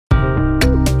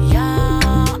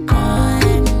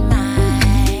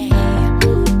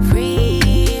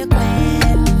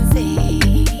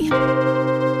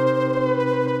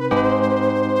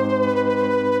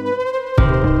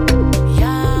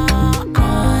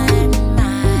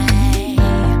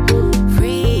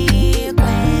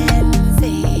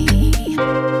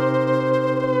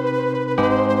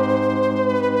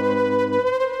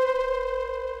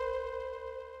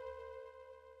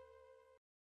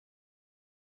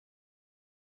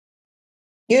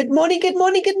Good morning, good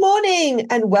morning, good morning,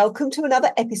 and welcome to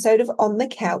another episode of On the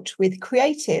Couch with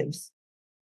Creatives.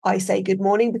 I say good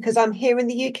morning because I'm here in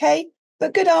the UK,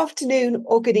 but good afternoon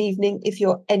or good evening if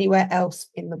you're anywhere else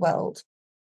in the world.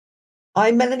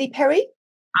 I'm Melanie Perry.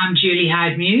 I'm Julie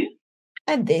Hyde-Mew.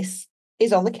 And this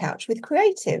is On the Couch with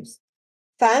Creatives.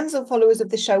 Fans and followers of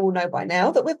the show will know by now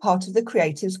that we're part of the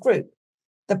Creatives Group,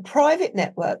 the private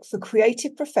network for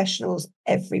creative professionals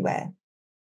everywhere.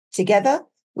 Together,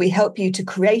 we help you to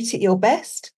create at your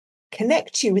best,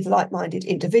 connect you with like-minded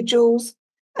individuals,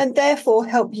 and therefore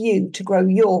help you to grow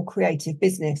your creative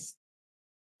business.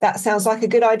 That sounds like a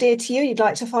good idea to you. You'd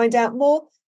like to find out more?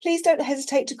 Please don't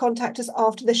hesitate to contact us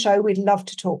after the show. We'd love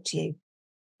to talk to you.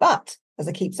 But, as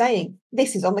I keep saying,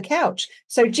 this is On the Couch.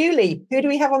 So, Julie, who do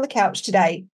we have on the couch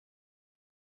today?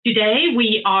 Today,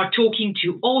 we are talking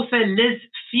to author Liz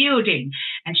Fielding,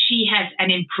 and she has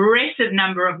an impressive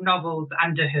number of novels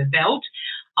under her belt.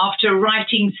 After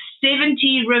writing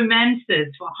 70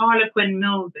 romances for Harlequin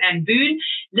Mills and Boon,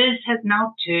 Liz has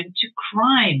now turned to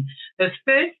crime. Her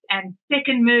first and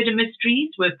second murder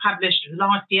mysteries were published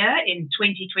last year in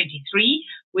 2023,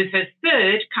 with her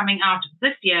third coming out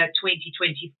this year,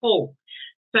 2024.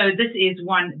 So this is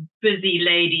one busy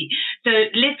lady. So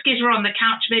let's get her on the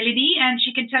couch, Melody, and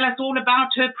she can tell us all about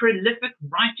her prolific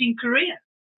writing career.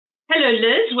 Hello,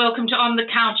 Liz. Welcome to On the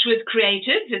Couch with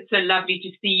Creatives. It's so lovely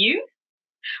to see you.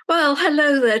 Well,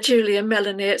 hello there, Julie and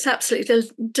Melanie. It's absolutely a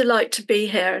delight to be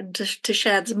here and to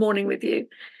share this morning with you.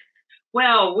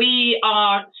 Well, we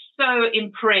are so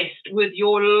impressed with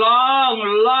your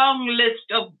long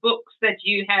list of books that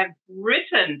you have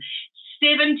written.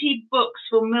 70 books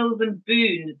for Mills and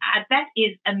Boon. That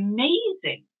is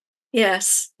amazing.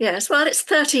 Yes. Well, it's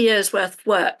 30 years worth of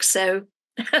work, so...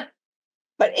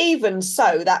 But even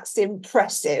so, that's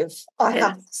impressive, I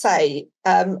have to say.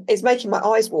 It's making my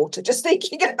eyes water just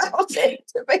thinking about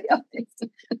it, to be honest.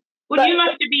 Well, you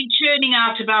must have been churning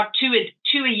out about two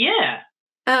a year.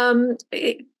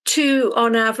 2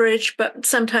 on average, but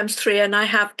sometimes 3, and I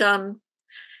have done...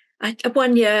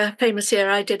 one year, famous year,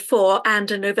 I did 4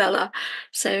 and a novella.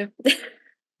 So,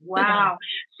 wow.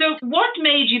 So, what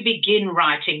made you begin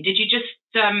writing? Did you just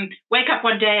wake up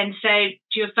one day and say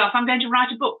to yourself, "I'm going to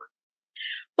write a book"?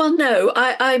 Well, no.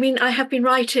 I mean, I have been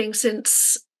writing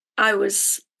since I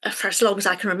was, for as long as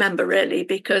I can remember, really,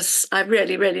 because I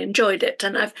really, really enjoyed it,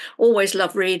 and I've always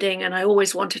loved reading, and I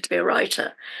always wanted to be a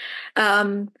writer.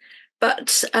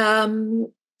 But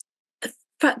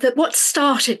what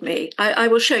started me, I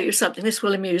will show you something, this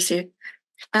will amuse you.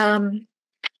 Some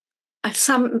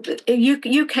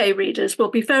UK readers will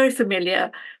be very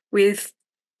familiar with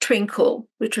Twinkle,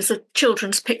 which was a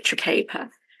children's picture paper.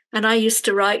 And I used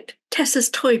to write Tessa's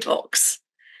Toy Box,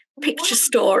 picture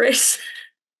stories.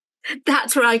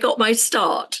 That's where I got my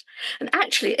start. And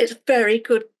actually, it's a very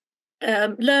good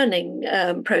learning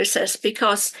process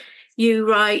because you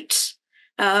write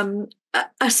a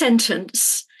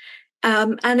sentence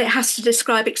and it has to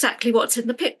describe exactly what's in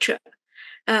the picture.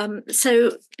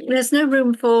 So there's no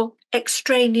room for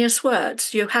extraneous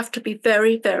words. You have to be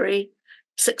very, very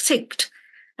succinct.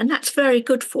 And that's very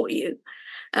good for you.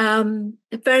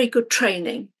 Very good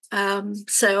training.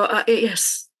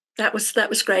 Yes, that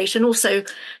was great. And also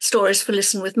stories for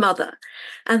Listen with Mother.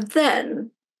 And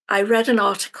then I read an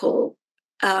article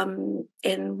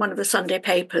in one of the Sunday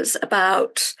papers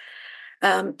about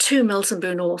 2 Mills and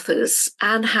Boon authors,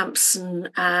 Anne Hampson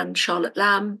and Charlotte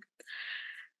Lamb.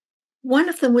 One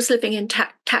of them was living in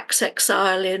tax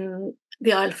exile in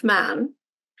the Isle of Man.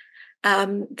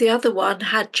 The other one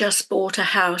had just bought a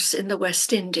house in the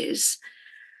West Indies.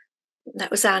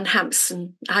 That was Anne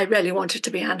Hampson. I really wanted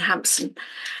to be Anne Hampson.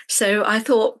 So I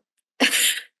thought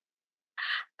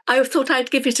I'd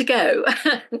give it a go.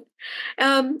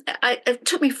 It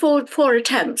took me four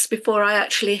attempts before I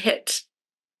actually hit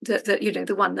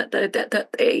the one that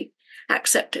they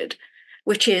accepted,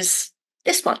 which is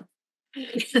this one.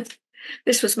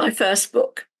 This was my first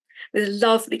book with a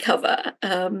lovely cover,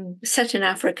 set in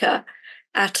Africa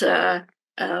at a...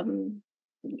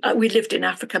 we lived in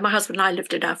Africa. My husband and I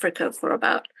lived in Africa for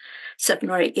about 7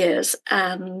 or 8 years,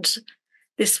 and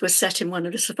this was set in one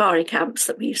of the safari camps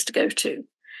that we used to go to.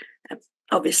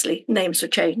 Obviously, names were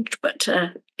changed, but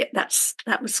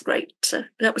that was great.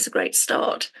 That was a great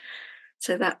start.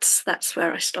 So that's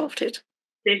where I started.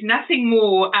 There's nothing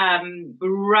more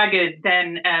rugged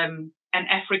than an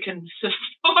African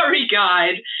safari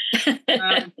guide.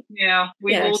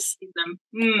 We've all seen them.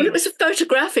 Well, it was a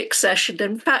photographic session.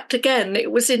 In fact, again,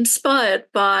 it was inspired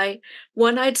by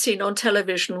one I'd seen on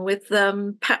television with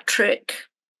Patrick.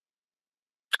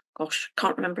 Gosh,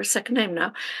 can't remember his second name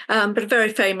now, but a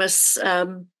very famous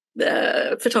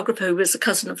photographer who was a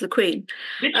cousin of the Queen.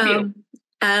 Literally.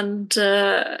 And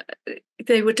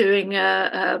they were doing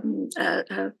a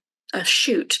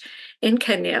shoot in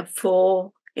Kenya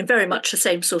in very much the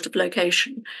same sort of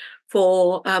location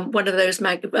for one of those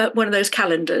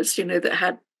calendars, that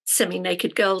had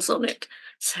semi-naked girls on it.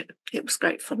 So it was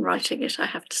great fun writing it, I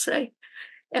have to say.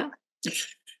 Yeah.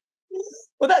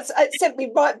 Well, it sent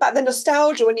me right back, the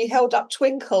nostalgia when you held up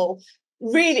Twinkle,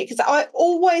 really, because I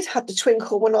always had the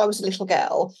Twinkle when I was a little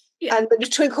girl. Yeah. And the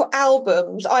Twinkle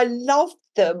albums, I loved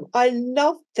them. And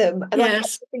yes. I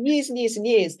kept them for years and years and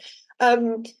years.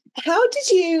 How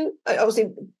did you, obviously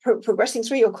progressing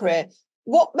through your career,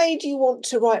 what made you want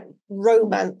to write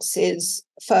romances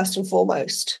first and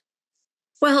foremost?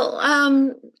 Well,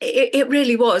 it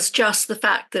really was just the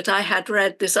fact that I had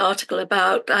read this article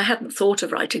I hadn't thought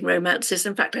of writing romances.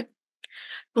 In fact, I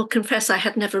will confess I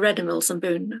had never read a Mills and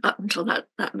Boon up until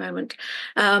that moment.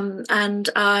 And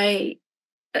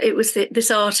it was this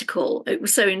article, it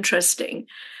was so interesting.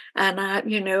 And,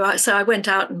 so I went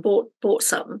out and bought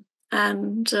some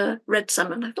and read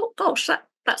some, and I thought, gosh,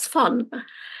 that's fun.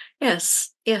 Yes,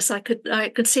 I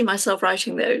could see myself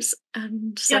writing those.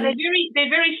 And so, yeah, they're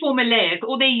very formulaic,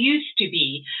 or they used to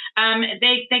be.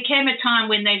 There came a time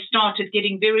when they started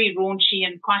getting very raunchy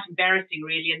and quite embarrassing,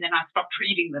 really, and then I stopped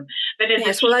reading them. But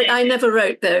I never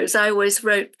wrote those. I always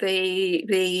wrote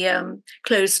the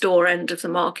closed door end of the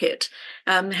market.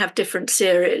 Have different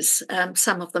series.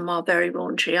 Some of them are very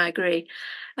raunchy, I agree.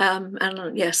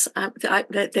 And yes,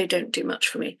 they don't do much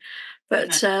for me.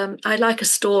 But I like a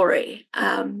story,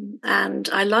 and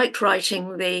I liked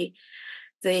writing the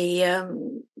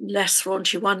less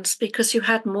raunchy ones because you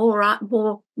had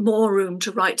more room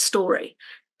to write story.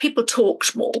 People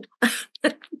talked more.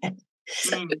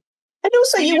 And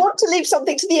also, you want to leave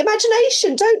something to the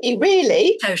imagination, don't you?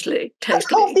 Really, totally. That's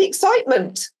half the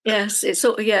excitement. Yes, it's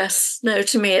all. Yes, no.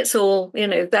 To me, it's all.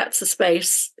 That's the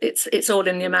space. It's all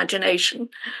in the imagination.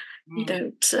 You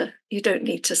don't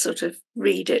need to sort of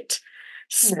read it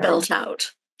spelt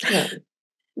out.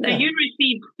 No. So you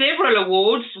received several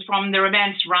awards from the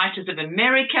Romance Writers of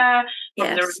America,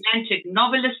 from the Romantic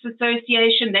Novelists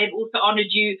Association. They've also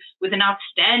honoured you with an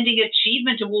Outstanding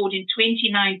Achievement Award in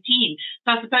 2019.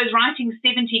 So I suppose writing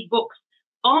 70 books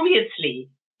obviously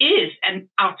is an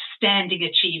outstanding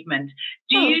achievement.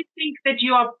 Do you think that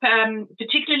you are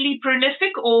particularly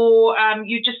prolific, or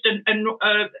you just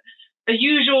a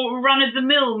usual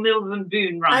run-of-the-mill Mills and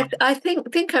Boon writer? I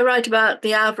think I write about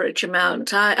the average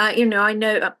amount. I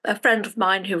know a friend of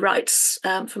mine who writes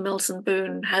for Mills and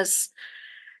Boon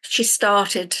she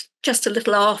started just a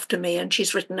little after me, and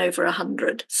she's written over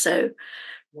 100. So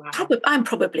I'm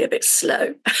probably a bit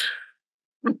slow.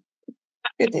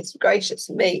 Goodness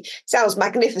gracious me! Sounds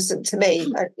magnificent to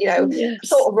me. Yes. The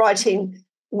thought of writing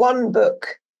one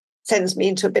book sends me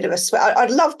into a bit of a sweat.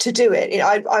 I'd love to do it.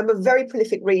 I'm a very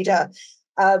prolific reader,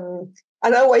 and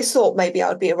I always thought maybe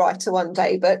I'd be a writer one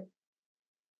day. But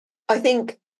I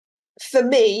think for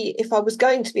me, if I was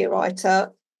going to be a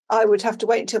writer, I would have to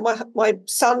wait until my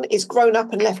son is grown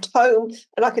up and left home,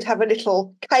 and I could have a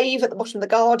little cave at the bottom of the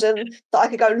garden that I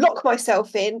could go lock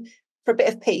myself in for a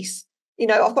bit of peace.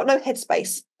 I've got no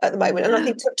headspace at the moment, and I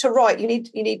think to write, you need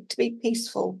to be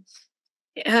peaceful.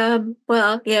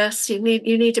 Well, yes, you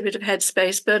need a bit of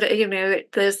headspace, but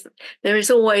there is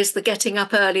always the getting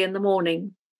up early in the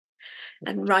morning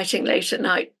and writing late at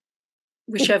night,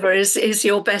 whichever is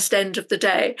your best end of the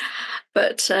day.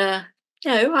 But I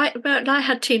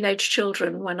had teenage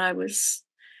children when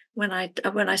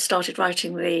I started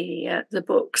writing the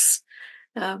books,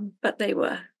 but they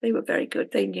were very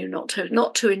good. They knew not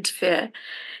to interfere.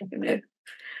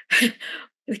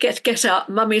 Get up,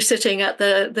 Mummy's sitting at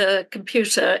the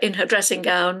computer in her dressing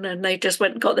gown, and they just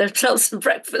went and got themselves some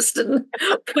breakfast and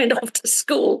went off to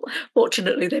school.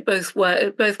 Fortunately, they both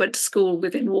went to school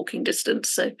within walking distance,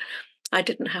 so I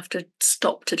didn't have to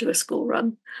stop to do a school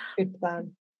run. Good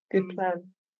plan.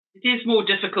 It is more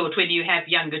difficult when you have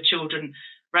younger children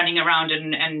running around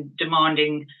and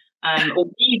demanding or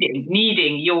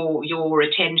needing your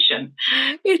attention.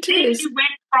 It is. You went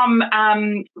from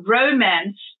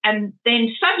romance, and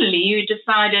then suddenly you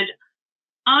decided,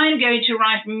 I'm going to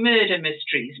write murder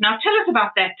mysteries. Now tell us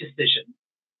about that decision.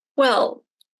 Well,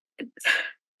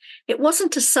 it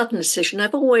wasn't a sudden decision.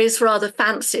 I've always rather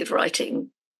fancied writing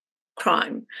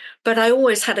crime, but I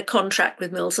always had a contract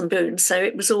with Mills and Boon, so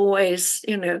it was always,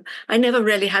 I never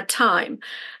really had time.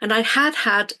 And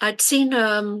I'd seen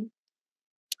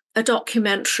a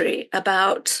documentary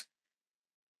about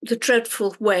the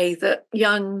dreadful way that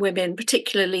young women,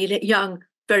 particularly young,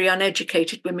 very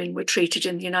uneducated women, were treated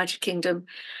in the United Kingdom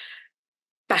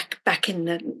back in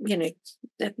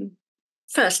the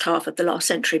first half of the last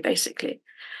century, basically.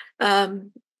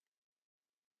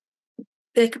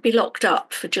 They could be locked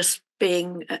up for just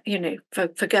being,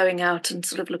 for going out and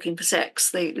sort of looking for sex.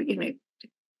 They,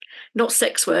 not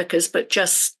sex workers, but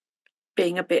just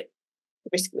being a bit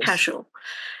casual.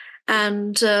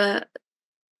 And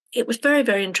it was very,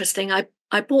 very interesting. I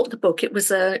bought the book. It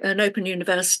was an open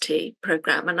university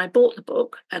program, and I bought the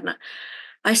book, and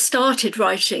I started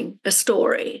writing a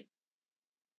story,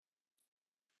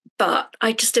 but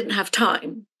I just didn't have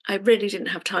time. I really didn't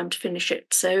have time to finish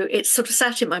it. So it sort of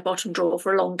sat in my bottom drawer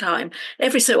for a long time.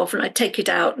 Every so often I'd take it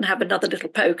out and have another little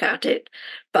poke at it.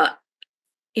 But,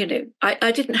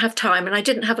 I didn't have time, and I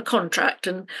didn't have a contract.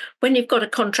 And when you've got a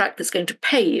contract that's going to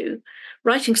pay you,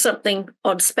 writing something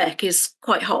on spec is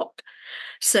quite hot.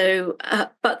 So,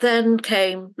 but then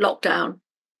came lockdown,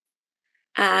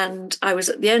 and I was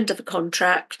at the end of a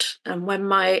contract. And when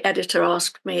my editor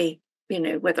asked me,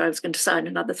 whether I was going to sign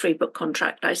another 3-book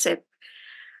contract, I said,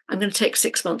 I'm going to take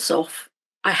 6 months off.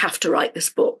 I have to write this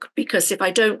book, because if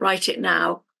I don't write it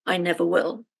now, I never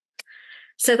will.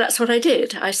 So that's what I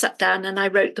did. I sat down and I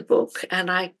wrote the book,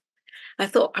 and I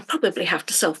thought I probably have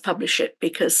to self-publish it,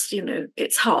 because,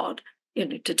 it's hard,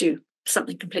 to do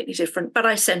something completely different. But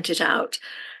I sent it out.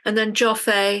 And then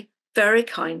Joffe very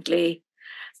kindly,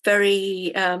 their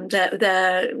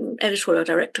editorial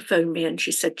director phoned me, and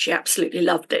she said she absolutely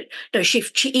loved it. No, she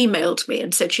emailed me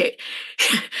and said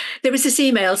there was this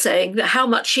email saying that how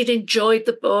much she'd enjoyed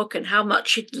the book and how much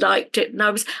she'd liked it. And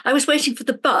I was waiting for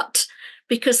the but,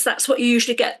 because that's what you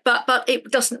usually get. But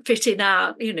it doesn't fit in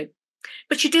our,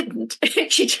 But she didn't.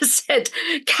 She just said,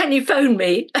 "Can you phone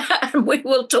me and we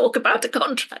will talk about a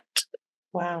contract?"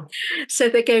 Wow. So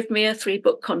they gave me a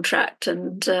 3-book contract,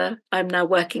 and I'm now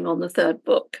working on the 3rd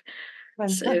book.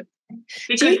 So,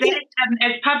 because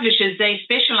as publishers, they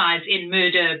specialize in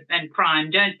murder and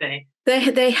crime, don't they?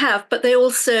 They have, but they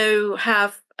also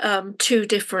have 2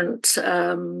 different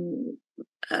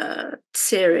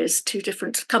series, 2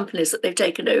 different companies that they've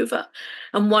taken over,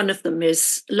 and one of them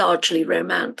is largely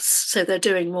romance. So they're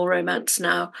doing more romance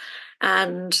now,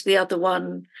 and the other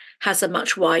one has a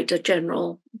much wider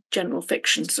general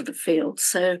fiction sort of field.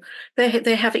 So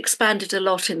they have expanded a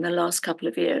lot in the last couple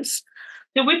of years.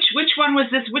 So which one was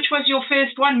this? Which was your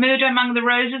first one? Murder Among the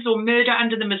Roses or Murder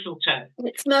Under the Mistletoe?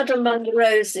 It's Murder Among the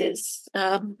Roses,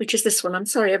 which is this one. I'm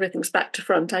sorry, everything's back to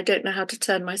front. I don't know how to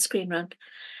turn my screen around.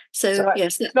 So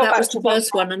yes, that was the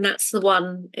first one, and that's the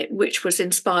one which was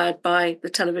inspired by the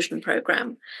television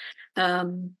program.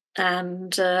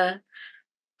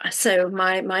 So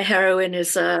my heroine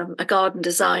is a garden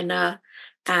designer,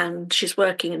 and she's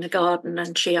working in a garden,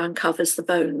 and she uncovers the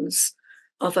bones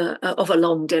of a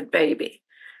long dead baby,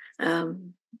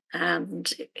 and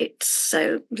it's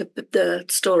so the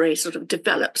story sort of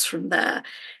develops from there.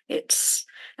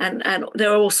 And there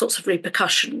are all sorts of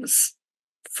repercussions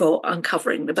for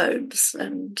uncovering the bones,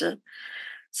 and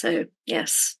so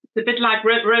yes, it's a bit like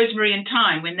Rosemary and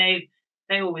Thyme, when they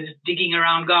always digging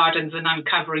around gardens and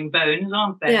uncovering bones,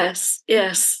 aren't they? Yes,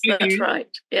 that's right.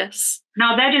 Yes.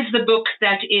 Now that is the book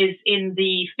that is in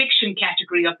the fiction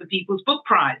category of the People's Book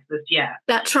Prize this year.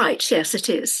 That's right. Yes, it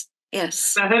is. Yes.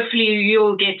 So hopefully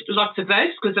you'll get lots of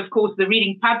votes, because of course the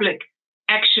reading public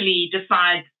actually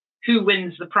decides who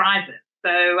wins the prizes. So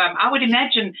I would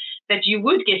imagine that you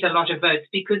would get a lot of votes,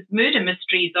 because murder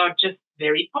mysteries are just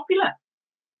very popular.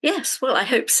 Yes, well, I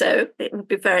hope so. It would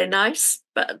be very nice.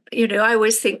 But, I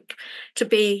always think to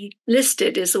be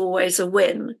listed is always a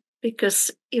win, because,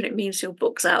 it means your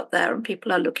book's out there and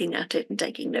people are looking at it and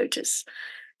taking notice.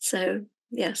 So,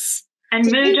 yes.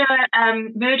 And Murder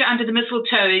Under the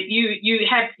Mistletoe, you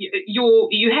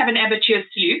have an amateur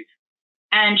sleuth,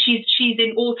 and she's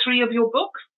in all 3 of your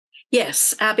books?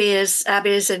 Yes, Abby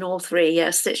is in all 3.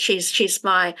 Yes, she's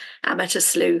my amateur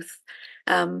sleuth,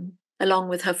 along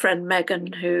with her friend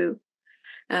Megan, who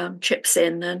chips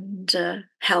in and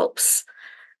helps.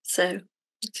 So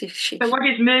what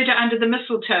is Murder Under the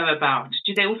Mistletoe about?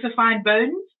 Do they also find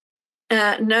bones?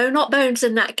 No, not bones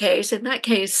in that case. In that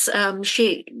case,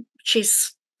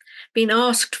 she's been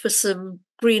asked for some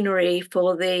greenery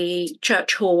for the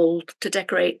church hall to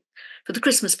decorate for the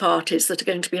Christmas parties that are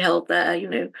going to be held there.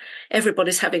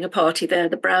 Everybody's having a party there.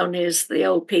 The brownies, the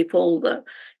old people, the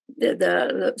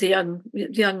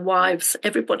young wives,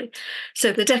 everybody.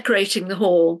 So they're decorating the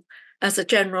hall as a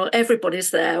general. Everybody's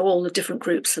there. All the different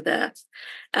groups are there.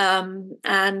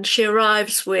 And she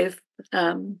arrives with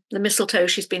the mistletoe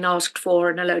she's been asked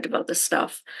for and a load of other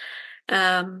stuff.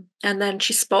 And then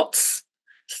she spots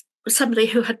somebody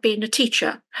who had been a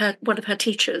teacher, one of her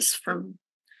teachers from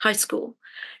high school.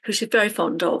 who she's very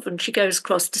fond of, and she goes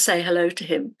across to say hello to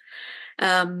him.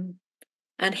 And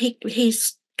he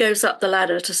goes up the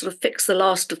ladder to sort of fix the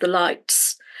last of the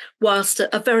lights, whilst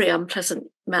a very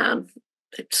unpleasant man,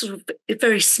 sort of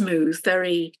very smooth,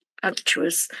 very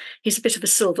unctuous. He's a bit of a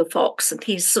silver fox, and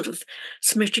he's sort of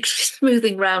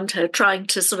smoothing round her, trying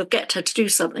to sort of get her to do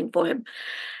something for him.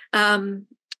 And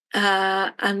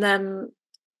then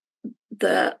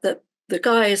the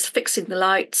guy is fixing the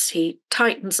lights. He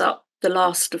tightens up the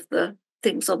last of the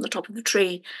things on the top of the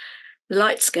tree. The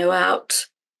lights go out.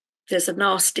 There's a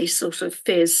nasty sort of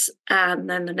fizz, and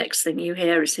then the next thing you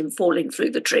hear is him falling through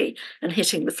the tree and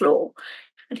hitting the floor,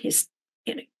 and he's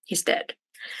dead.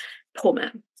 Poor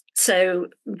man. So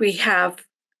we have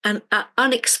an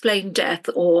unexplained death,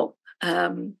 or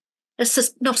not a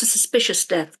suspicious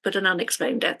death, but an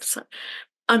unexplained death, so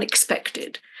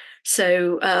unexpected.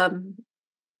 So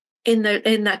in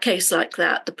that case like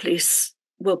that, the police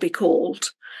will be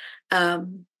called,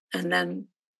 and then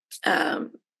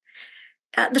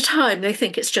at the time they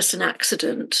think it's just an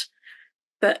accident,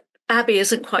 but Abby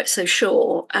isn't quite so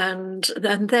sure, and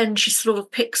then she sort of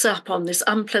picks up on this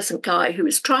unpleasant guy who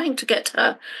is trying to get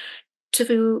her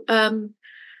to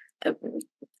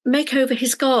make over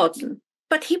his garden,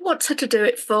 but he wants her to do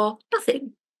it for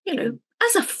nothing,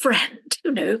 as a friend,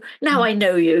 now I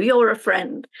know you, you're a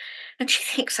friend. And she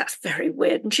thinks that's very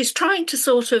weird, and she's trying to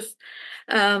sort of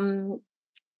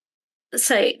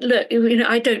say, look,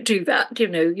 I don't do that,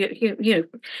 you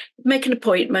make an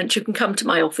appointment, you can come to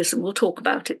my office and we'll talk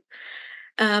about it.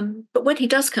 But when he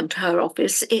does come to her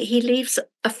office, he leaves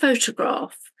a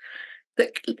photograph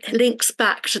that links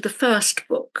back to the first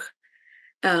book,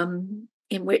 in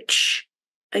which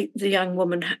a young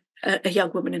woman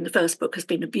in the first book has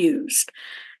been abused.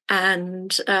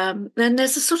 And then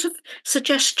there's a sort of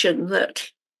suggestion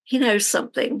that he knows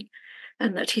something,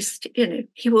 and that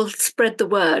he will spread the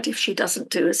word if she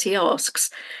doesn't do as he asks.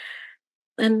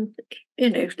 And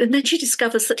then she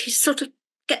discovers that he sort of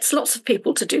gets lots of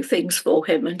people to do things for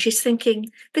him, and she's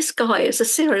thinking, this guy is a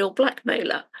serial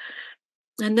blackmailer.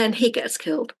 And then he gets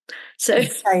killed. So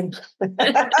Same. and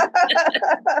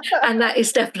that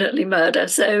is definitely murder.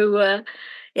 So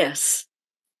yes.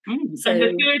 So, and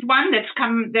the third one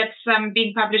that's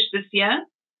being published this year?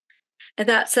 And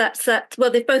that's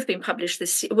well, they've both been published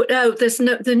this year. Oh, there's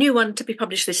the new one to be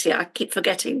published this year. I keep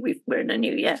forgetting we're in a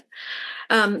new year.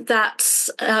 That's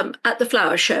at the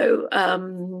flower show.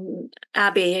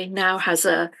 Abby now has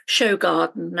a show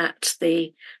garden at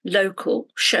the local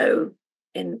show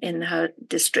in her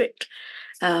district,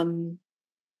 and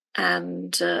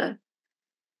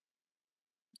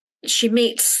she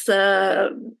meets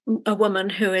a woman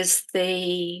who is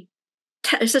a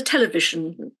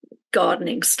television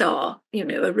gardening star,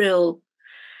 a real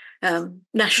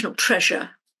national treasure,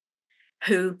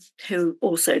 who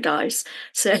also dies.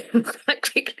 So quite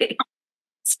quickly.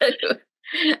 So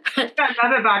I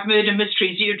love about murder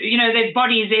mysteries. There's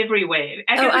bodies everywhere.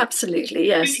 Absolutely,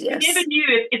 yes, yes. You never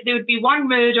knew if there would be one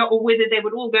murder or whether they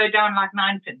would all go down like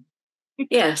ninepins.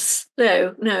 Yes,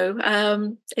 no.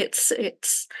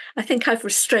 It's. I think I've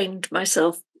restrained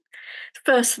myself.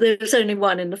 First, there was only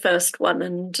one in the first one,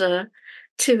 and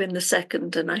 2 in the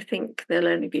second, and I think there'll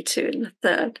only be 2 in the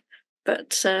third.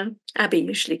 But Abby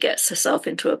usually gets herself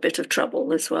into a bit of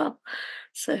trouble as well.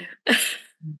 So,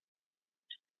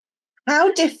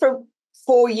 how different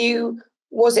for you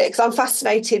was it? Because I'm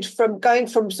fascinated from going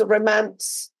from sort of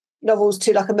romance novels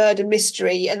to like a murder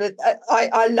mystery, and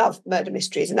I love murder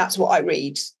mysteries, and that's what I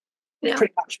read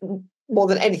pretty much more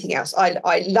than anything else.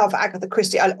 I love Agatha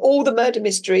Christie. All the murder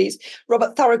mysteries,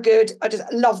 Robert Thorogood, I just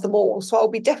love them all. So I'll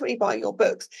be definitely buying your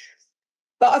books.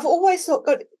 But I've always thought,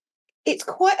 God, it's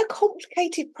quite a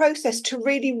complicated process to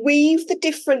really weave the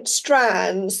different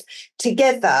strands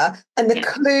together, and the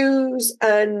clues,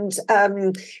 and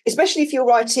especially if you're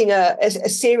writing a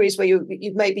series where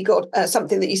you've maybe got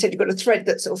something that you said you've got a thread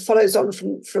that sort of follows on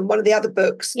from one of the other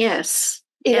books. Yes.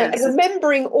 And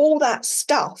remembering all that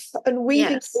stuff and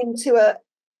weaving it into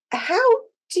how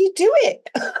do you do it?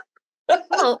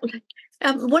 Well,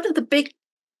 one of the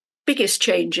biggest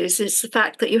changes is the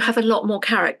fact that you have a lot more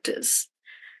characters.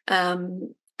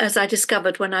 As I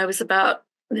discovered when I was about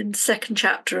in the second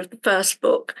chapter of the first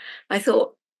book, I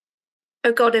thought,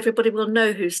 oh God, everybody will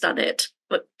know who's done it,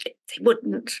 but they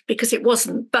wouldn't, because it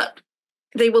wasn't, but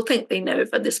they will think they know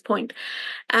at this point.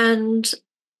 And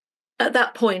at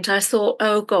that point, I thought,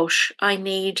 oh gosh, I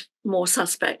need more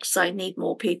suspects. I need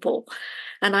more people.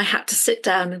 And I had to sit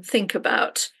down and think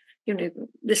about,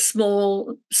 this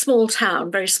small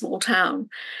town, very small town,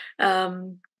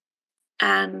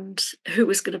 and who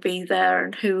was going to be there,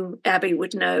 and who Abby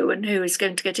would know, and who is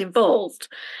going to get involved.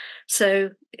 So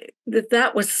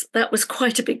that was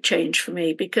quite a big change for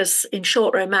me, because in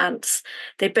short romance,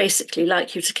 they basically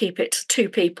like you to keep it to two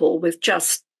people with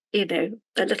just, a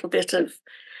little bit of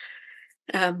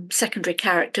secondary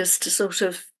characters to sort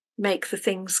of make the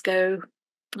things go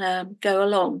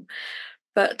along.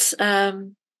 But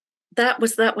that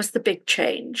was the big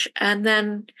change. And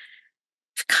then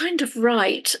to kind of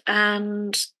write,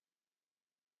 and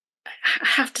I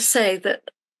have to say that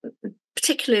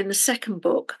particularly in the second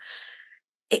book,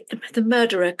 the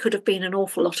murderer could have been an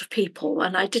awful lot of people,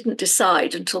 and I didn't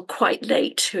decide until quite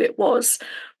late who it was,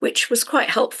 which was quite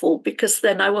helpful, because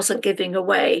then I wasn't giving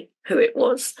away who it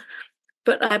was.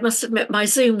 But I must admit, my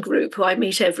Zoom group, who I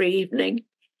meet every evening,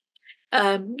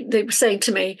 they were saying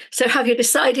to me, "So have you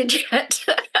decided yet?"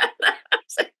 I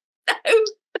said, "No."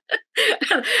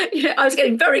 I was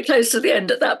getting very close to the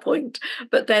end at that point,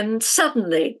 but then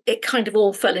suddenly it kind of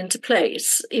all fell into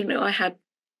place. I had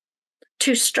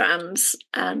two strands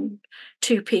and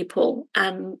two people,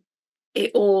 and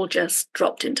it all just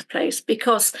dropped into place,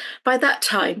 because by that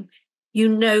time you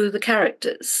know the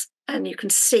characters and you can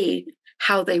see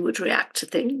how they would react to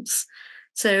things.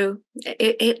 So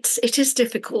it is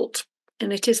difficult,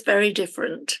 and it is very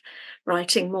different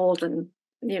writing more than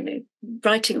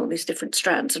writing all these different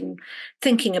strands and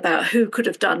thinking about who could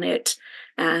have done it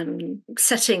and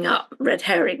setting up red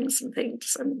herrings and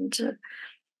things. And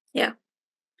yeah.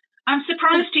 I'm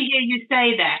surprised to hear you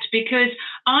say that, because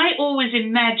I always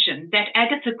imagined that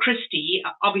Agatha Christie,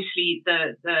 obviously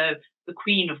the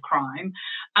queen of crime,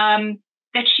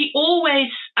 that she always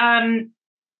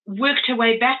worked her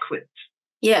way backwards.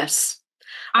 Yes.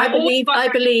 I believe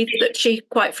that she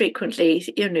quite frequently,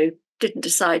 didn't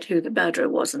decide who the murderer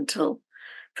was until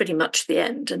pretty much the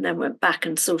end, and then went back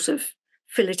and sort of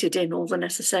filleted in all the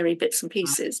necessary bits and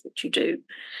pieces, which you do.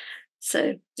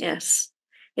 So yes.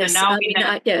 Yes,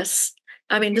 yes.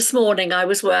 I mean, this morning I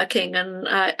was working and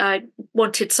I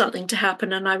wanted something to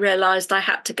happen, and I realised I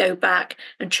had to go back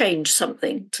and change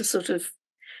something to sort of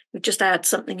just add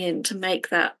something in to make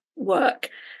that work.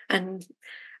 And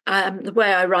the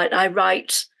way I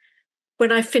write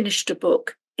when I finished a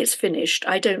book, it's finished.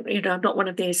 I don't, I'm not one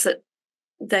of these that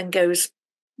then goes,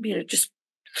 just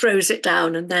throws it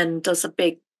down and then does a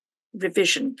big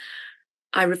revision.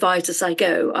 I revise as I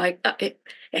go.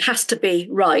 It has to be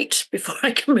right before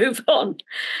I can move on.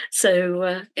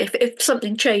 So if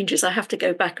something changes, I have to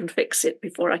go back and fix it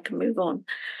before I can move on.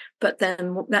 But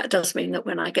then that does mean that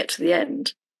when I get to the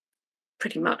end,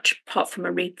 pretty much, apart from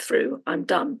a read through, I'm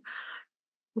done,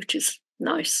 which is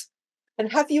nice.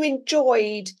 And have you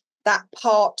enjoyed that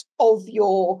part of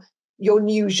your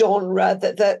new genre,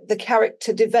 that the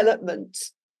character development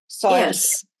side?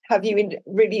 Yes. Have you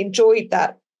really enjoyed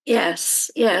that?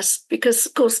 Yes, because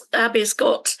of course Abby's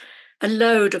got a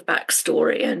load of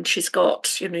backstory, and she's got,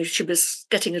 she was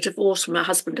getting a divorce from her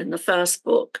husband in the first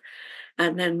book,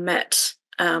 and then met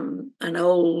an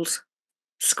old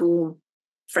school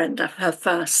friend, her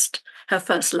first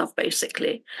love,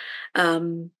 basically.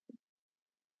 At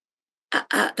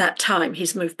that time,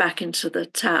 he's moved back into the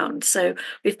town, so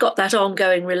we've got that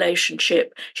ongoing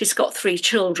relationship. She's got 3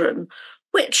 children,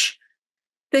 which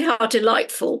they are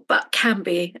delightful, but can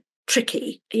be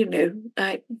tricky.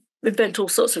 I invent all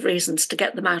sorts of reasons to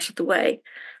get them out of the way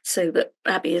so that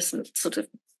Abby isn't sort of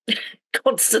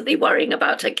constantly worrying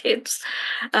about her kids.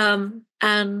 So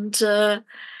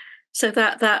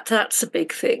that's a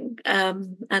big thing.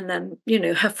 And then,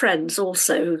 her friends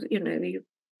also, you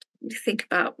think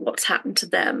about what's happened to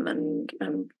them. And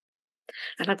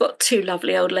I've got 2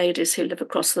 lovely old ladies who live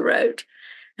across the road.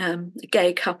 A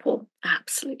gay couple,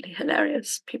 absolutely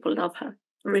hilarious. People love her.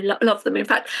 I really love them. In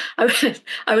fact, I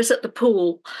was at the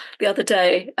pool the other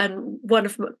day, and one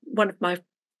of my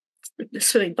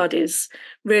swimming buddies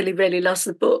really, really loves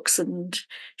the books, and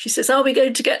she says, "Are we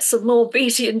going to get some more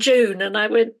Beattie and June?" And I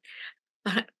went,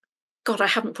 "God, I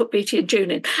haven't put Beattie and June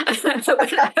in." and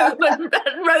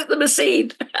wrote them a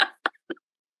scene.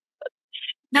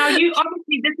 Now, you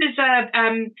obviously this is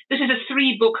a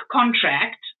 3-book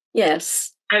contract.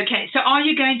 Yes. Okay, so are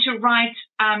you going to write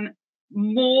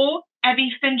more Abby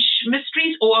Finch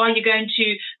mysteries, or are you going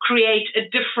to create a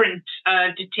different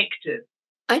detective?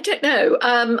 I don't know.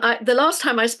 The last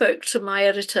time I spoke to my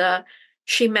editor,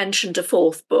 she mentioned a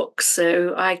 4th book,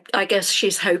 so I guess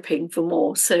she's hoping for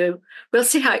more. So we'll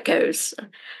see how it goes.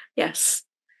 Yes,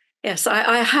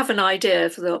 I have an idea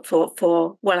for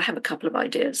well, I have a couple of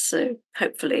ideas, so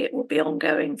hopefully it will be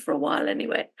ongoing for a while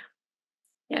anyway.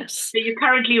 Yes. Are you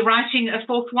currently writing a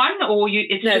 4th one, or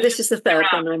you? No, this is the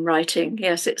 3rd one I'm writing.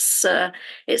 Yes, it's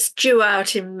due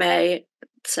out in May,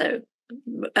 so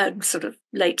sort of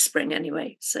late spring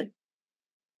anyway. So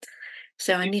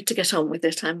So I need to get on with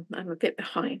it. I'm a bit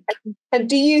behind. And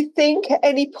do you think at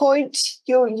any point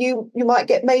you might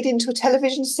get made into a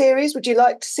television series? Would you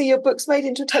like to see your books made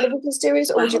into a television series,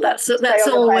 or would you like to that's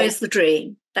stay on always the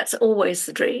dream. That's always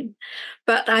the dream.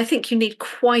 But I think you need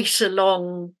quite a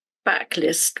long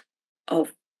backlist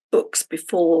of books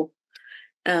before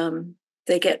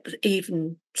they get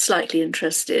even slightly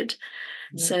interested.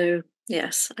 So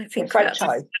yes, I think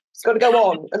franchise. It's got to go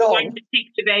on and on. Like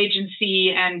Detective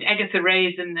Agency and Agatha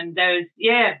Raisin and those,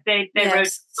 they wrote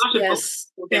a lot of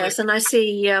books. Yes, and I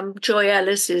see Joy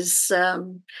Ellis's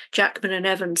Jackman and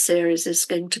Evans series is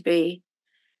going to be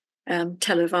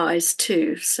televised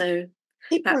too. So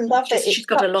people love it. She's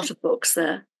got a lot of books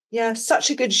there. Yeah, such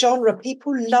a good genre.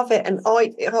 People love it, and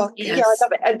I love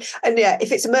it. And yeah,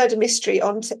 if it's a murder mystery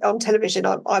on television,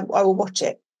 I will watch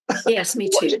it. Yes, me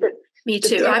too. Me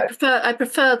too. I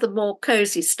prefer the more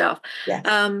cozy stuff. Yes.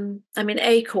 I mean,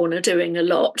 Acorn are doing a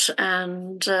lot,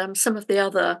 and some of the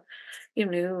other,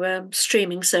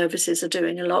 streaming services are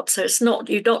doing a lot. So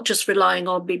you're not just relying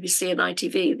on BBC and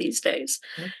ITV these days.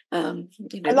 I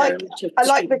like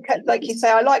like you say.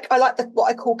 I like what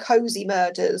I call cozy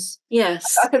murders.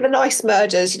 Yes, I think the nice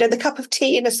murders. The cup of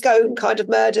tea and a scone kind of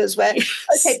murders where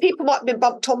okay, people might have been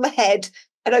bumped on the head.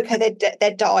 And okay,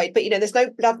 they're died, but there's no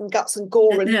blood and guts and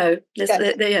gore. And no, there's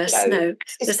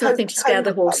nothing to scare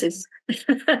the horses.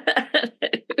 If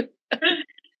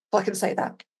I can say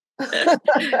that.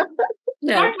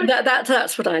 No,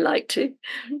 that's what I like too.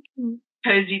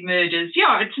 Cozy murders,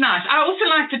 it's nice. I also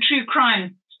like the true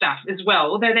crime stuff as well,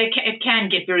 although it can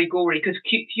get very gory because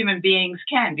human beings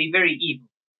can be very evil.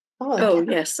 Oh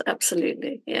yes,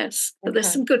 absolutely, yes. But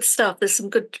there's some good stuff. There's some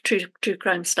good true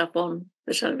crime stuff on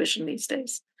the television these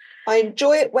days. I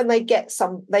enjoy it when they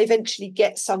eventually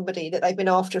get somebody that they've been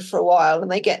after for a while,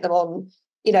 and they get them on.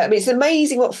 It's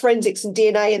amazing what forensics and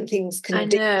DNA and things can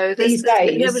do these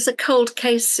days. There was a cold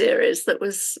case series that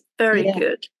was very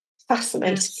good.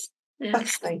 Fascinating. Yes.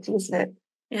 Fascinating, isn't it?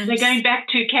 Yes. They're going back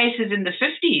to cases in the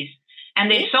 50s,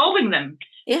 and they're solving them.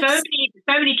 Yes. So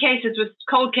many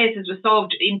cold cases were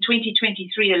solved in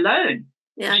 2023 alone,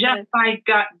 just by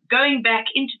going back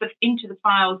into the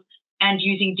files and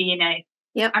using DNA.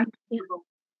 Yep.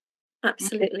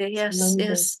 Absolutely. Yes.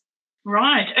 Yes.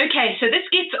 Right. Okay. So this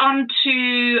gets on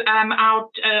to our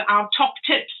top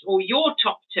tips, or your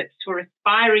top tips for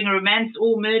aspiring romance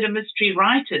or murder mystery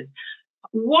writers.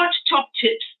 What top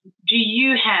tips do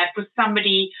you have for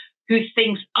somebody who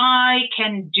thinks, I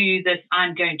can do this,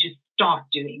 I'm going to start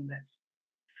doing this?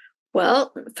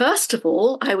 Well, first of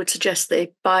all, I would suggest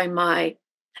they buy my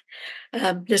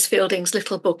Liz Fielding's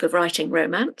Little Book of Writing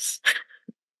Romance,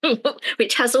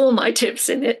 which has all my tips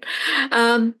in it.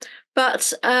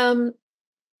 But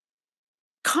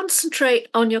concentrate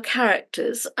on your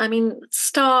characters. I mean,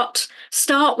 start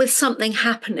with something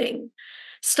happening.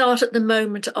 Start at the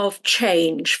moment of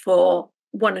change for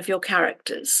one of your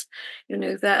characters.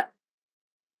 That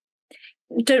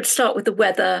don't start with the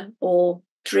weather or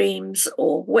dreams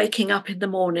or waking up in the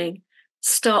morning.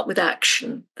 Start with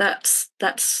action. That's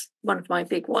one of my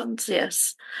big ones.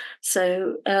 Yes.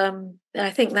 So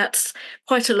I think that's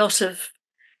quite a lot of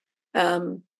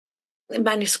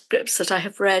manuscripts that I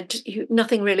have read.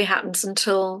 Nothing really happens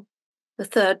until the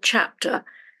third chapter,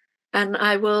 and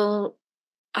I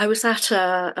was at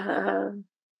a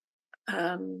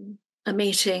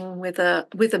meeting with a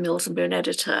Mills and Boon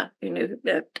editor,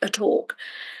 a talk,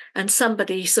 and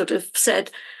somebody sort of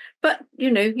said, but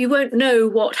you won't know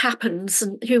what happens,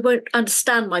 and you won't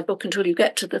understand my book until you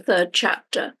get to the third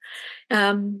chapter.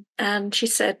 And she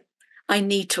said, I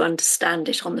need to understand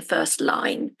it on the first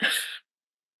line.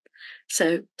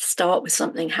 So start with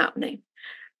something happening.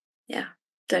 Yeah,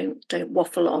 don't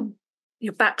waffle on.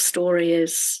 Your backstory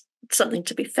is something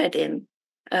to be fed in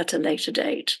at a later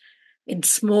date in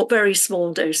very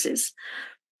small doses.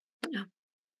 Yeah.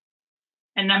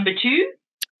 And number two?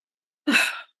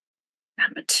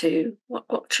 Number two,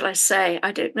 what shall I say?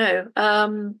 I don't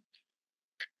know.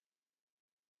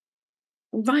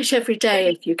 Write every day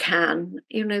if you can.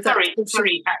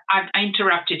 Sorry, I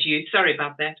interrupted you. Sorry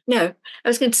about that. No, I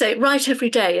was going to say write every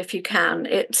day if you can.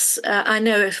 It's I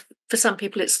know for some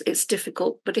people it's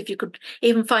difficult, but if you could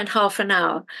even find half an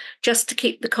hour just to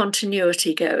keep the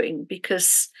continuity going,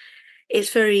 because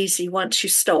it's very easy once you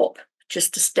stop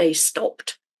just to stay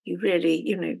stopped. You really,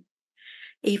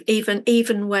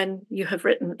 even when you have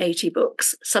written 80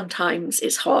 books, sometimes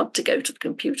it's hard to go to the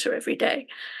computer every day,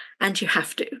 and you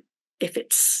have to. If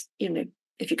it's,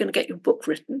 if you're going to get your book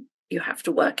written, you have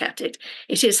to work at it.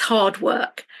 It is hard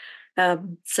work.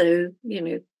 So,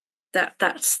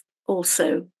 that's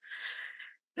also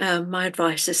my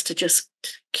advice, is to just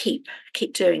keep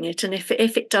doing it. And if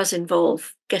it does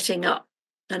involve getting up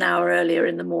an hour earlier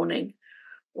in the morning,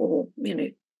 or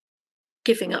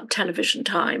giving up television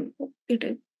time,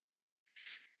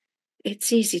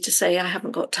 it's easy to say I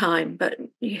haven't got time, but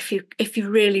if you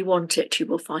really want it, you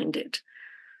will find it.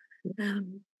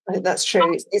 I think that's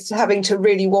true. It's having to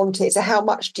really want it. So how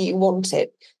much do you want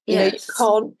it? Yes. You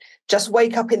can't just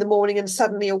wake up in the morning and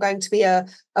suddenly you're going to be a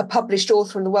published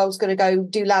author and the world's going to go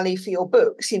do lally for your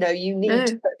books. You need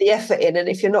to put the effort in, and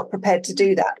if you're not prepared to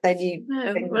do that, then you...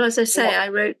 No. Well, as I say, I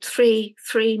wrote three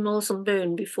Mills and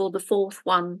Boon before the fourth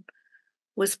one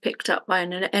was picked up by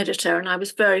an editor, and I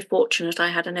was very fortunate. I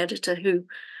had an editor who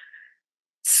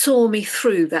saw me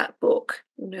through that book,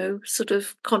 sort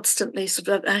of constantly.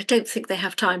 I don't think they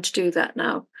have time to do that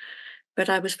now, but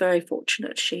I was very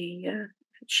fortunate. She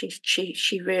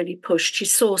really pushed. She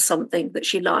saw something that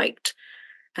she liked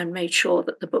and made sure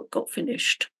that the book got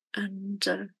finished,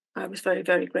 and I was very,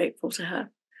 very grateful to her.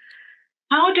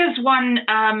 How does one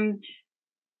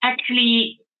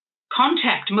actually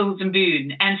contact Mills and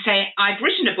Boon and say, I've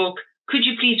written a book, could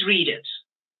you please read it?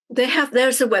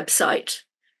 There's a website.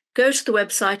 Go to the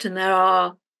website and there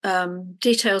are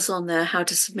details on there how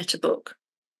to submit a book.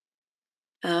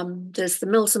 There's the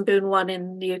Mills and Boon one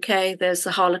in the UK, there's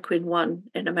the Harlequin one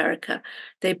in America.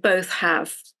 They both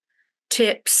have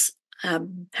tips,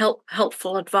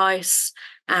 helpful advice,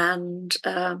 and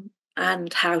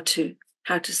how to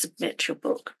submit your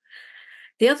book.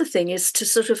 The other thing is to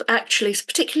sort of actually,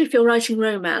 particularly if you're writing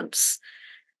romance,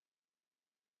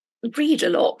 read a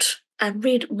lot and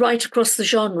read right across the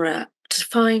genre to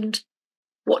find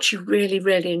what you really,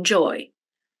 really enjoy.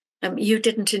 You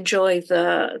didn't enjoy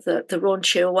the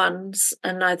raunchier ones,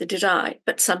 and neither did I,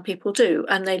 but some people do,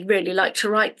 and they really like to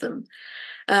write them.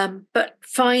 But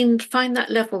find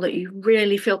that level that you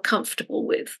really feel comfortable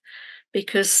with,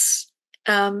 because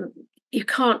you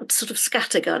can't sort of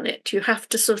scattergun it. You have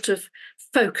to sort of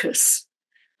focus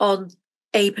on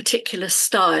a particular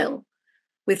style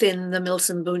within the Mills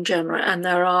and Boon genre, and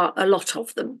there are a lot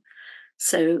of them.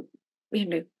 So,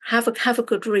 have a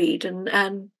good read,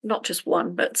 and not just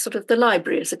one, but sort of the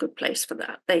library is a good place for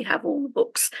that. They have all the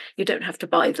books. You don't have to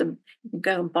buy them. You can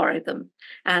go and borrow them.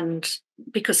 And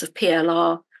because of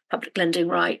PLR, public lending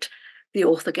right, the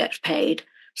author gets paid.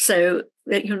 So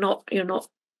that you're not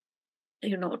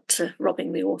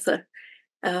robbing the author.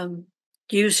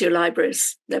 Use your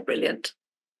libraries. They're brilliant.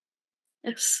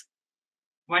 Yes.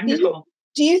 Wonderful.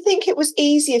 Do you think it was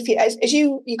easier for you, as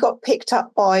you got picked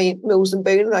up by Mills and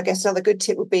Boon? And I guess another good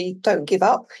tip would be don't give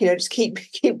up. Just keep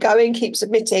going, keep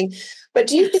submitting. But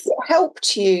do you think it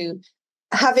helped you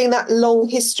having that long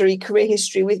career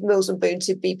history with Mills and Boon,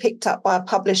 to be picked up by a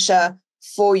publisher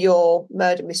for your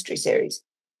murder mystery series?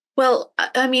 Well,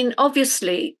 I mean,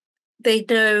 obviously, they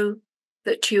know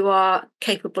that you are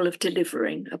capable of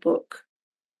delivering a book.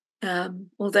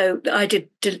 Although I did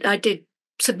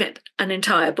submit an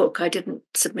entire book. I didn't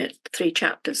submit 3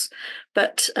 chapters,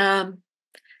 but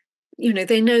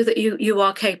they know that you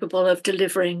are capable of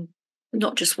delivering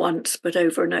not just once, but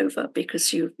over and over,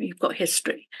 because you've got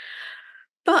history.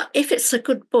 But if it's a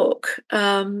good book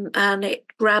and it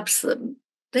grabs them,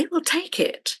 they will take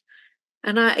it.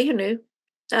 And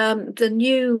the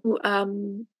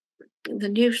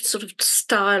new sort of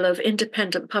style of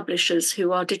independent publishers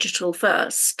who are digital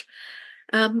first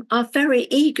are very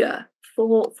eager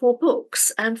for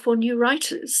books and for new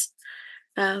writers.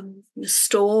 There's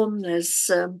Storm,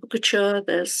 there's Bookature,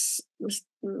 there's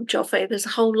Joffe, there's a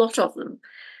whole lot of them.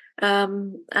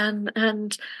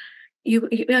 And you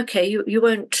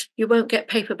won't get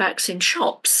paperbacks in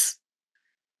shops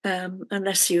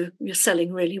unless you're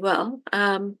selling really well.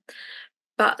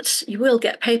 But you will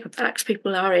get paperbacks.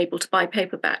 People are able to buy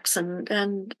paperbacks,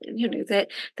 and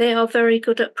they are very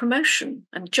good at promotion.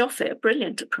 And Joffe are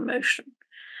brilliant at promotion.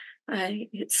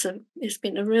 It's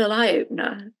been a real eye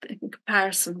opener in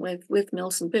comparison with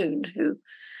Mills and Boon, who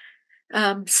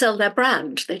sell their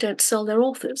brand. They don't sell their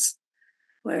authors,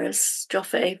 whereas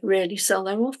Joffe really sell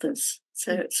their authors.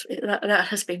 So that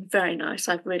has been very nice.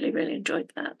 I've really, really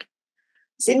enjoyed that.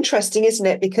 It's interesting, isn't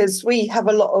it? Because we have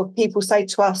a lot of people say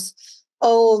to us,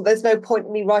 oh, there's no point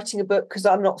in me writing a book because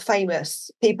I'm not famous.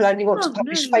 People only want to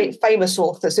publish famous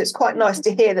authors. So it's quite nice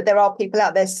to hear that there are people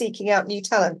out there seeking out new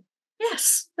talent.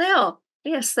 Yes, they are.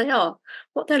 Yes, they are.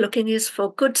 What they're looking is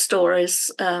for good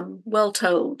stories, well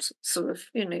told, sort of,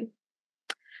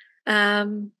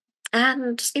 and,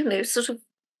 sort of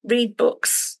read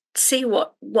books, see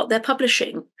what they're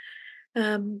publishing.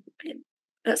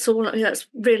 That's all. That's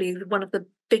really one of the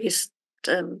biggest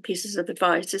pieces of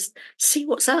advice is see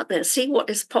what's out there, see what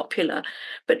is popular,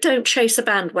 but don't chase a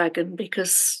bandwagon,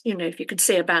 because, you know, if you can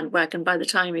see a bandwagon, by the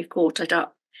time you've caught it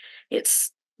up,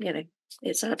 it's, you know,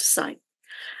 it's out of sight.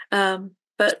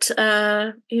 But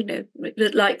you know,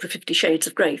 like the 50 Shades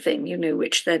of Grey thing, you know,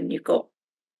 which then you've got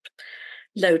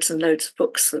loads and loads of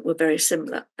books that were very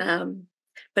similar.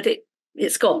 But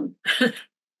it's gone.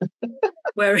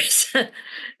 Whereas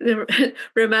the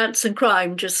romance and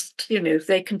crime just, you know,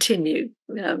 they continue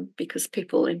because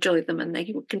people enjoy them and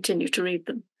they continue to read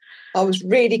them. I was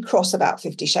really cross about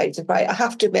 50 Shades of Grey. I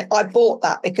have to admit, I bought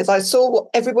that because I saw what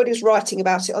everybody was writing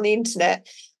about it on the internet,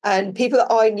 and people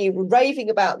that I knew were raving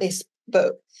about this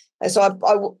book. And so I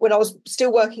when I was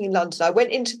still working in London, I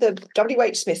went into the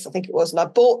W.H. Smith's, I think it was, and I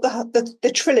bought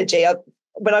the trilogy.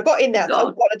 When I got in there,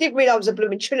 I didn't realise it was a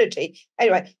blooming trilogy.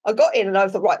 Anyway, I got in and I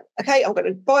thought, right, okay, I'm going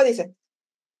to buy this.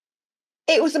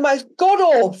 It was the most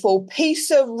god-awful piece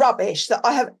of rubbish that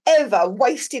I have ever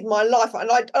wasted my life on.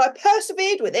 And I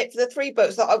persevered with it for the 3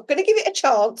 books. That I'm going to give it a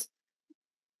chance.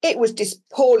 It was just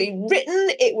poorly written.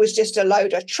 It was just a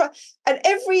load of and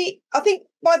I think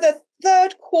by the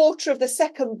 3rd quarter of the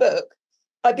 2nd book,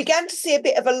 I began to see a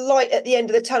bit of a light at the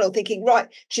end of the tunnel, thinking, right,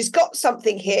 she's got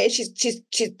something here. She's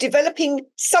developing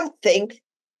something.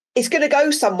 It's going to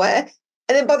go somewhere.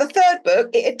 And then by the 3rd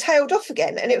book, it had tailed off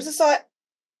again. And it was just like,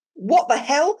 what the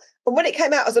hell? And when it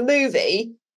came out as a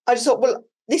movie, I just thought, well,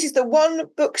 this is the one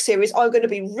book series I'm going to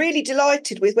be really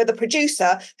delighted with, where the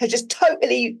producer has just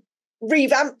totally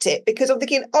revamped it, because I'm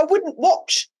thinking I wouldn't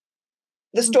watch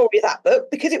the story of that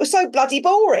book because it was so bloody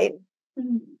boring.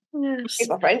 Yes.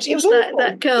 My French. It was awful.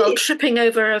 That girl tripping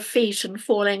over her feet and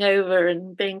falling over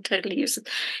and being totally useless.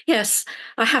 Yes,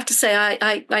 I have to say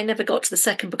I never got to the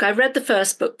 2nd book. I read the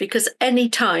 1st book because any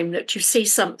time that you see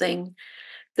something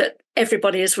that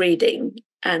everybody is reading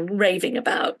and raving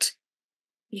about,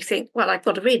 you think, well, I've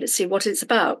got to read it, see what it's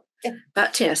about. Yeah.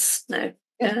 But yes, no.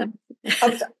 Yeah.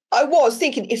 I was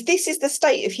thinking, if this is the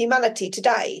state of humanity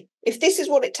today, if this is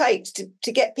what it takes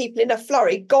to get people in a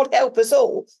flurry, God help us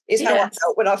all, is how I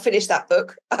felt when I finished that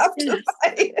book. I have to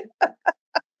say.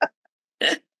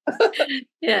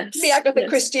 Yes. Me, Agatha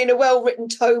Christie, in a well-written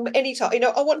tome anytime. You know,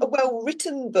 I want a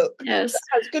well-written book. Yes. That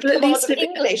has good command of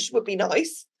English would be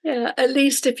nice. Yeah, at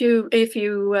least if you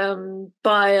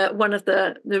buy one of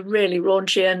the really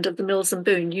raunchy end of the Mills and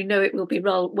Boon, you know it will be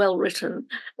well written.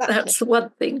 That's the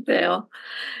one thing there.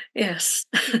 Yes.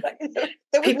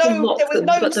 There was no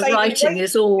but the writing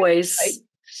is always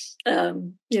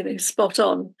spot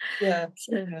on. Yeah.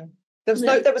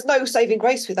 So, there was no saving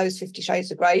grace with those 50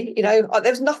 Shades of Grey. You know,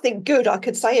 there was nothing good I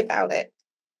could say about it,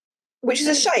 which is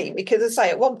a shame, because, as I say,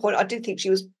 at one point I did think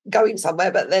she was going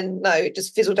somewhere, but then no, it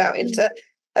just fizzled out into.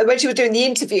 And when she was doing the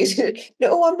interviews,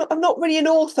 I'm not really an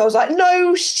author. I was like,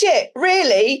 no shit,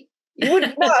 really? You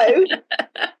wouldn't know.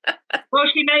 Well,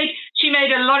 she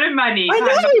made a lot of money.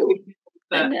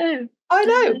 I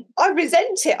know. I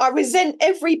resent it. I resent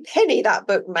every penny that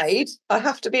book made. I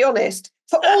have to be honest.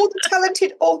 For all the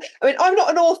talented, I'm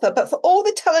not an author, but for all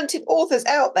the talented authors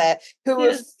out there who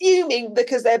are fuming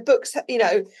because their books, you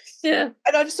know. Yeah.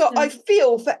 And I just thought, I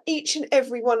feel for each and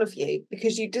every one of you,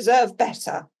 because you deserve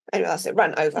better. Anyway, that's it.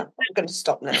 Ran over. I'm going to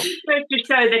stop now. It's supposed to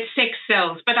show that sex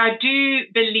sells, but I do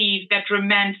believe that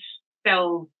romance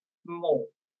sells more.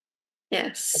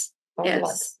 Yes.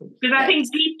 Yes. Because I think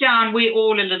deep down we're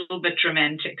all a little bit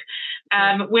romantic,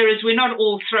 whereas we're not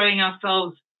all throwing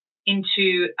ourselves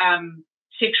into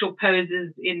sexual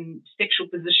poses in sexual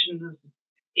positions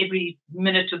every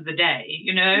minute of the day.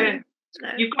 You know,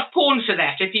 you've got porn for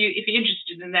that. If you're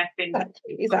interested in that, then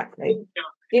exactly.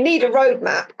 You need a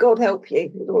roadmap. God help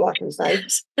you, is all I can say.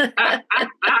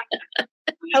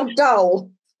 How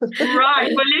dull.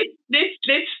 Right. Well,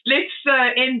 let's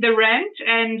end the rant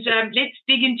and let's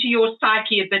dig into your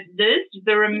psyche a bit, Liz,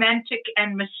 the romantic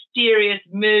and mysterious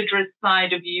murderous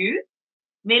side of you.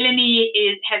 Melanie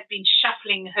has been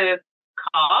shuffling her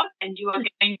card, and you are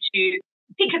going to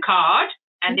pick a card,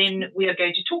 and then we are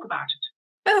going to talk about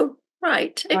it. Oh,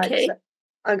 right. Okay. Right, so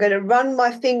I'm going to run my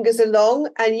fingers along,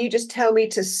 and you just tell me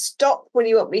to stop when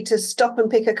you want me to stop and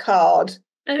pick a card.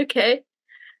 Okay.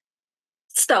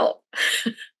 Stop.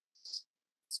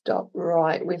 Stop.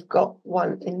 Right. We've got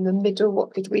one in the middle.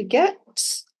 What did we get?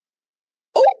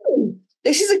 Oh,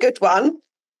 this is a good one.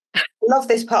 Love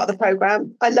this part of the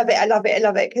programme. I love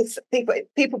it because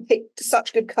people picked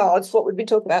such good cards for what we've been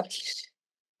talking about.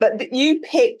 But you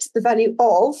picked the value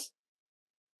of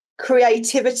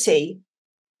creativity.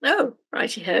 Oh,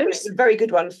 righty-ho. It's a very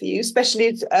good one for you,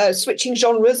 especially switching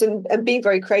genres and being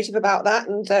very creative about that,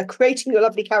 and creating your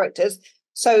lovely characters.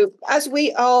 So as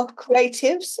we are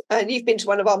creatives, and you've been to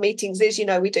one of our meetings, Liz, you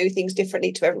know we do things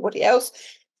differently to everybody else.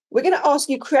 We're going to ask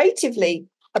you creatively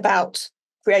about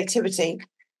creativity.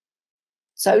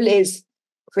 So Liz,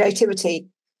 creativity.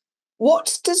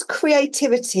 What does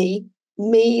creativity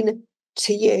mean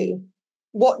to you?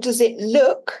 What does it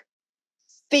look,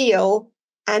 feel,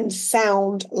 and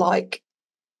sound like?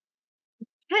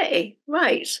 Okay,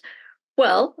 right.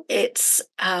 Well, it's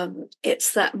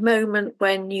that moment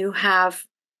when you have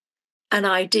an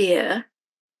idea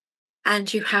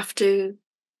and you have to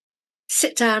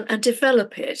sit down and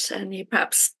develop it, and you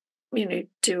perhaps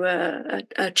do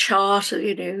a chart,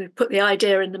 put the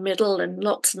idea in the middle and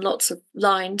lots of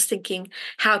lines, thinking,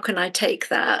 how can I take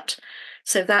that?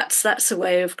 So that's a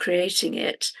way of creating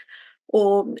it.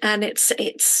 And it's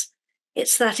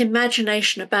that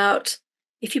imagination about,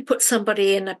 if you put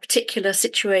somebody in a particular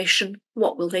situation,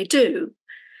 what will they do?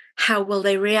 How will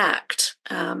they react?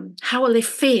 How will they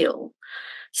feel?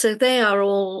 So they are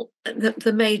all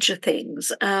the major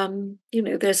things.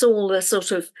 There's all the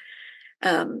sort of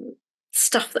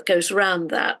stuff that goes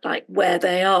around that, like where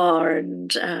they are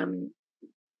and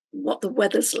what the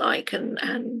weather's like,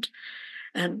 and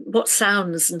what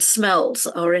sounds and smells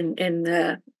are in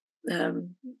their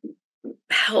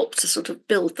help to sort of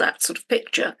build that sort of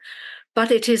picture. But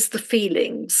it is the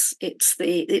feelings, it's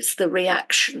the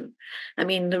reaction. I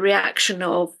mean, the reaction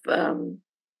of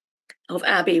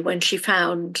Abby when she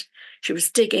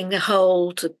was digging a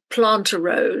hole to plant a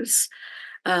rose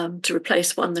to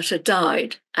replace one that had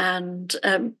died, and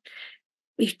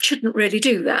you shouldn't really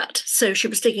do that. So she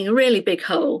was digging a really big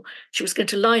hole. She was going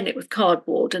to line it with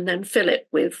cardboard and then fill it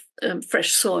with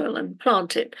fresh soil and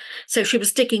plant it. So she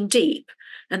was digging deep,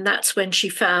 and that's when she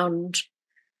found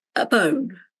a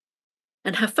bone.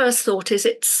 And her first thought is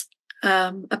it's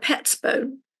a pet's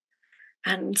bone.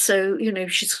 And so,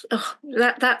 she's,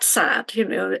 that's sad,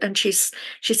 and she's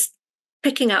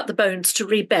picking out the bones to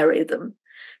rebury them,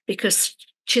 because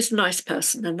she's a nice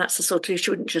person, and that's the sort of, she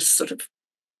wouldn't just sort of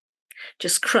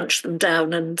just crunch them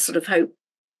down and sort of hope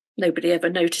nobody ever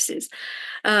notices.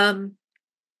 And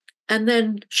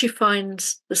then she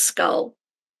finds the skull,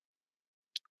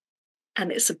 and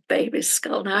it's a baby's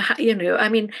skull. Now,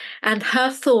 and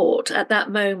her thought at that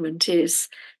moment is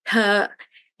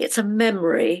it's a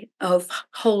memory of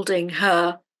holding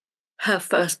her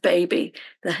first baby,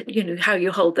 how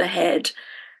you hold the head,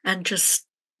 and she's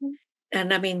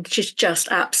just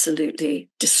absolutely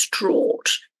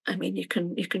distraught. I mean, you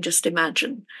can just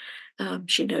imagine.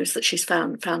 She knows that she's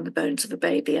found the bones of a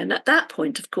baby, and at that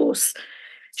point, of course,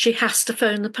 she has to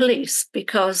phone the police,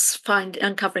 because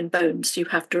uncovering bones, you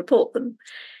have to report them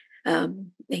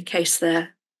in case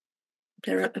they're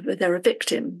a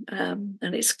victim,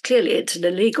 and it's an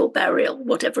illegal burial,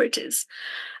 whatever it is.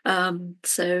 And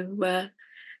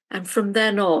from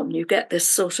then on, you get this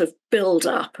sort of build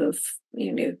up of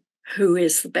who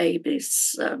is the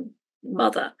baby's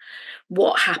mother,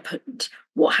 what happened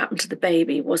to the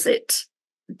baby,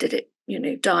 did it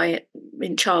die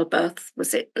in childbirth,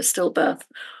 was it a stillbirth,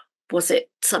 was it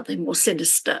something more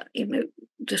sinister,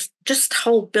 just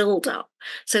whole build up.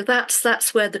 So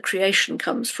that's where the creation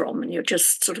comes from, and you're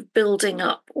just sort of building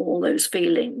up all those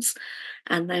feelings,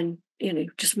 and then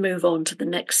just move on to the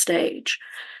next stage.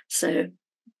 So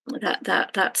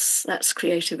that's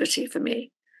creativity for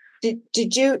me. Do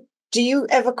you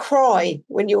ever cry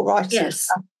when you're writing? Yes.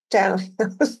 Stuff down? I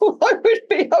would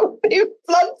be hoping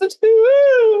flooded.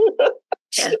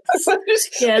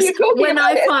 Yes. When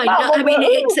I find,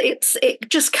 it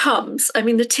just comes. I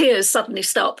mean, the tears suddenly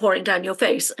start pouring down your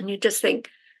face, and you just think,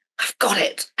 I've got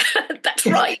it. That's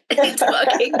right. It's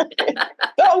working.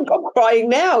 Oh, I'm crying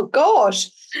now. Gosh.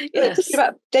 Yes. Thinking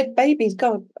about dead babies.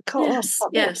 God, I can't.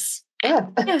 Yes. Yeah.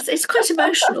 Yes, it's quite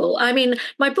emotional. I mean,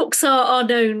 my books are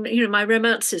known, my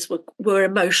romances were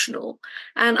emotional,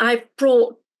 and I've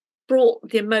brought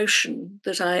the emotion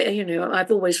that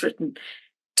I've always written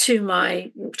to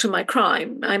my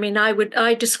crime. I mean,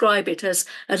 I describe it as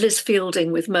a Liz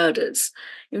Fielding with murders.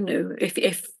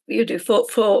 If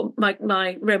for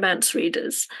my romance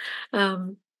readers,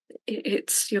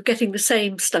 you're getting the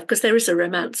same stuff, because there is a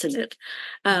romance in it,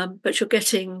 but you're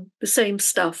getting the same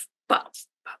stuff, but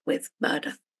with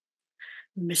murder,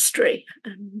 mystery,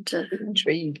 and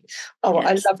intrigue. Oh,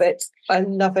 yes. I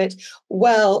love it.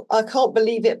 Well, I can't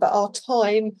believe it, but our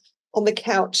time on the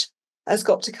couch has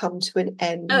got to come to an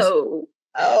end. Oh,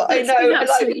 I know. We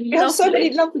have so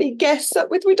many lovely guests that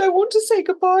we don't want to say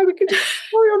goodbye. We could just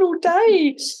carry on all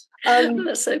day.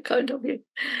 That's so kind of you.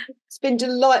 It's been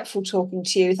delightful talking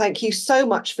to you. Thank you so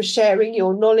much for sharing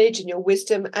your knowledge and your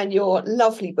wisdom and your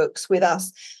lovely books with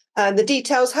us. And the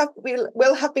details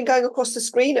will have been going across the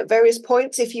screen at various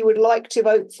points. If you would like to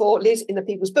vote for Liz in the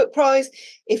People's Book Prize,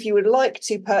 if you would like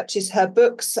to purchase her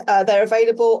books, they're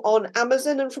available on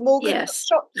Amazon and from all good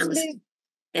shops, Liz.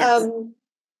 Yes.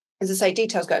 As I say,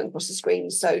 details going across the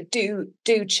screen. So do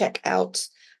check out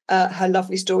her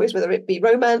lovely stories, whether it be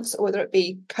romance or whether it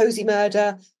be cozy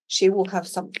murder. She will have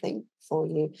something for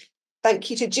you. Thank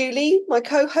you to Julie, my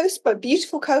co-host, my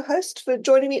beautiful co-host, for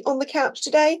joining me on the couch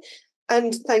today.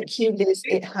 And thank you, Liz.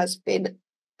 It has been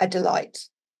a delight.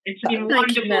 It's been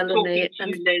wonderful talking to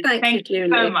you, Liz. Thank you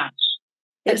so much.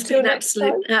 It's been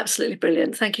absolutely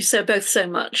brilliant. Thank you both so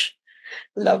much.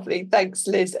 Lovely. Thanks,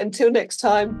 Liz. Until next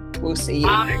time, we'll see you.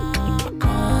 Bye.